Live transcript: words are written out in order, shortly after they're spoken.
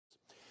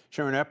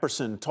Sharon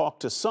Epperson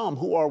talked to some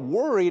who are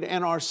worried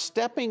and are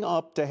stepping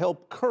up to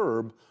help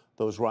curb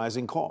those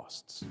rising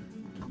costs.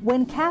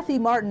 When Kathy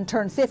Martin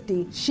turned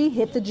 50, she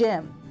hit the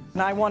gym.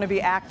 And I want to be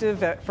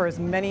active for as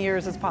many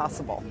years as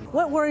possible.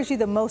 What worries you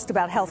the most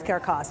about health care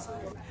costs?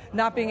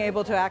 Not being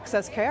able to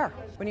access care.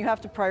 When you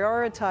have to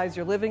prioritize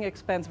your living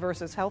expense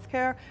versus health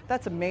care,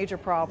 that's a major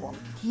problem.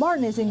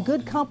 Martin is in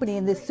good company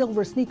in this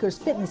Silver Sneakers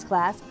fitness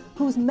class,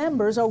 whose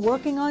members are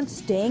working on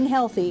staying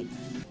healthy,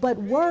 but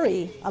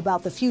worry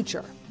about the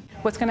future.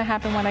 What's going to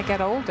happen when I get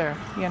older?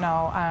 You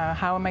know,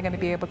 how am I going to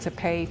be able to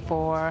pay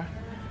for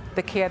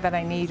the care that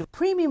I need?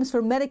 Premiums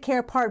for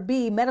Medicare Part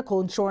B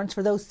medical insurance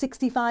for those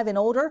 65 and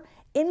older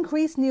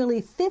increased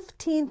nearly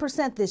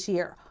 15% this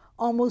year,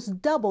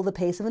 almost double the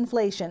pace of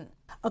inflation.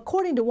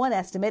 According to one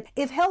estimate,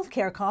 if health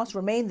care costs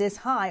remain this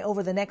high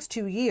over the next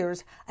 2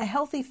 years, a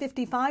healthy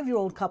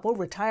 55-year-old couple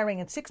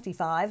retiring at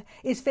 65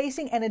 is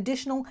facing an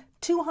additional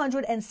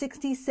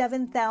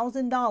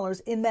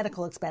 $267,000 in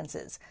medical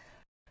expenses.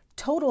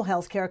 Total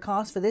health care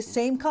costs for this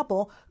same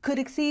couple could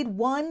exceed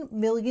 $1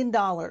 million.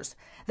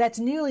 That's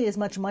nearly as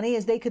much money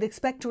as they could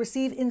expect to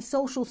receive in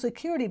Social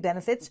Security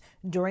benefits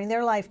during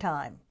their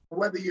lifetime.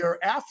 Whether you're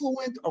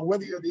affluent or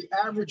whether you're the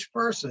average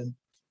person,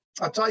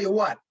 I'll tell you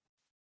what,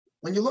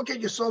 when you look at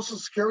your Social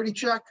Security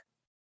check,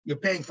 you're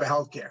paying for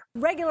health care.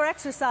 Regular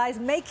exercise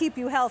may keep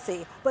you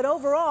healthy, but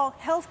overall,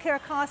 health care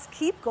costs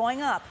keep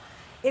going up.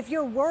 If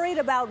you're worried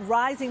about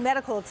rising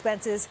medical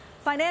expenses,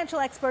 financial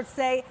experts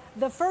say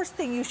the first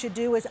thing you should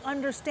do is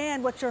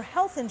understand what your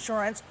health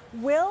insurance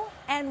will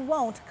and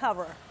won't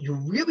cover. You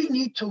really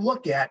need to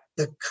look at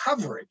the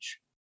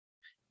coverage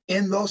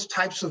in those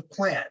types of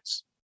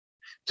plans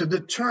to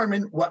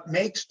determine what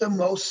makes the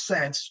most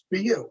sense for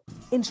you.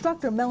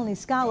 Instructor Melanie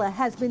Scala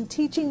has been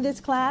teaching this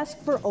class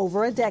for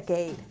over a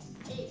decade.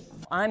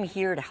 I'm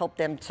here to help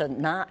them to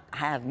not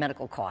have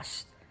medical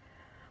costs.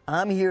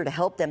 I'm here to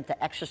help them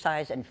to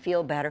exercise and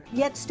feel better.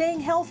 Yet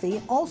staying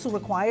healthy also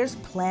requires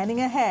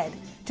planning ahead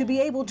to be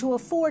able to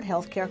afford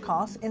health care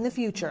costs in the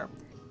future.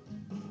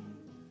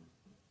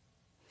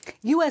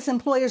 U.S.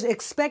 employers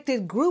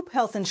expected group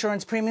health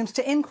insurance premiums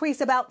to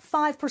increase about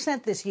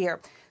 5% this year.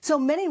 So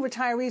many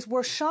retirees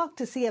were shocked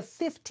to see a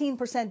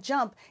 15%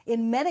 jump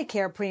in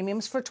Medicare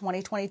premiums for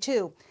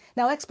 2022.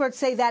 Now, experts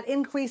say that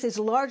increase is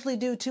largely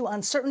due to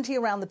uncertainty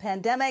around the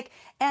pandemic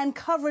and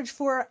coverage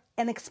for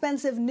an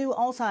expensive new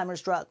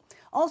Alzheimer's drug.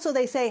 Also,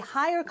 they say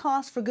higher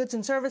costs for goods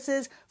and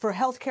services for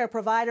healthcare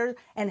providers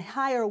and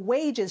higher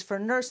wages for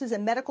nurses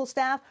and medical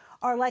staff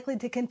are likely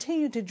to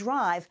continue to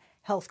drive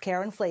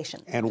healthcare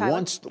inflation. And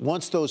Tyler?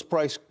 once those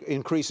price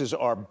increases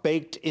are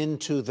baked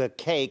into the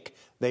cake,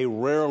 they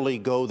rarely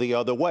go the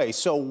other way.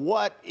 So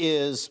what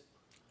is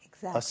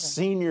a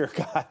senior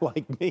guy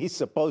like me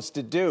supposed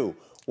to do?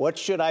 What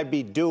should I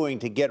be doing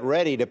to get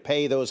ready to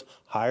pay those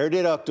higher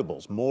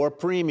deductibles, more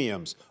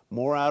premiums,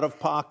 more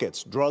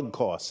out-of-pockets, drug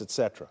costs,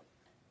 etc.?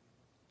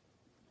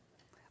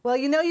 Well,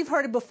 you know, you've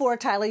heard it before,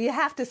 Tyler. You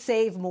have to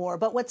save more.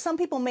 But what some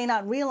people may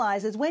not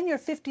realize is when you're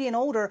 50 and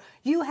older,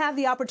 you have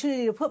the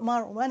opportunity to put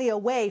more money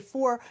away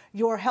for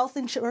your health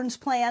insurance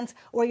plans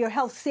or your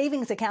health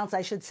savings accounts,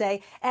 I should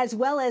say, as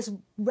well as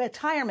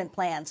retirement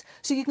plans.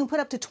 So you can put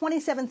up to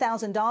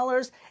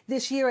 $27,000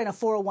 this year in a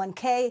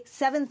 401k,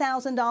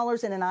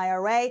 $7,000 in an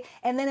IRA,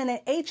 and then in an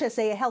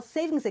HSA, a health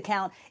savings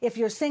account, if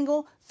you're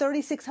single,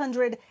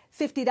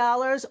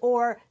 $3,650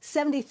 or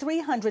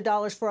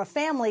 $7,300 for a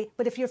family.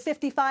 But if you're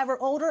 55 or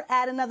older,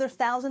 add another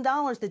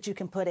 $1,000 that you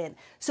can put in.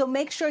 So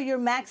make sure you're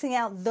maxing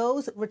out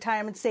those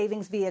retirement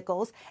savings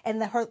vehicles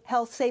and the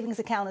health savings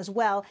account as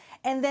well.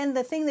 And then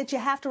the thing that you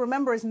have to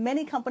remember is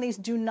many companies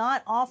do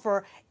not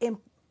offer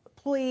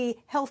employee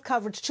health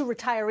coverage to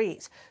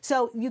retirees.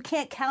 So you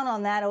can't count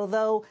on that,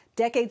 although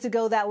decades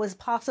ago that was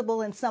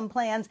possible in some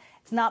plans.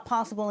 It's not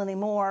possible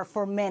anymore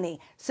for many.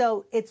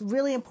 So it's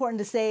really important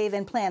to save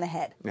and plan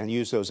ahead. And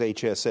use those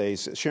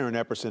HSAs. Sharon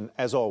Epperson,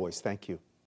 as always, thank you.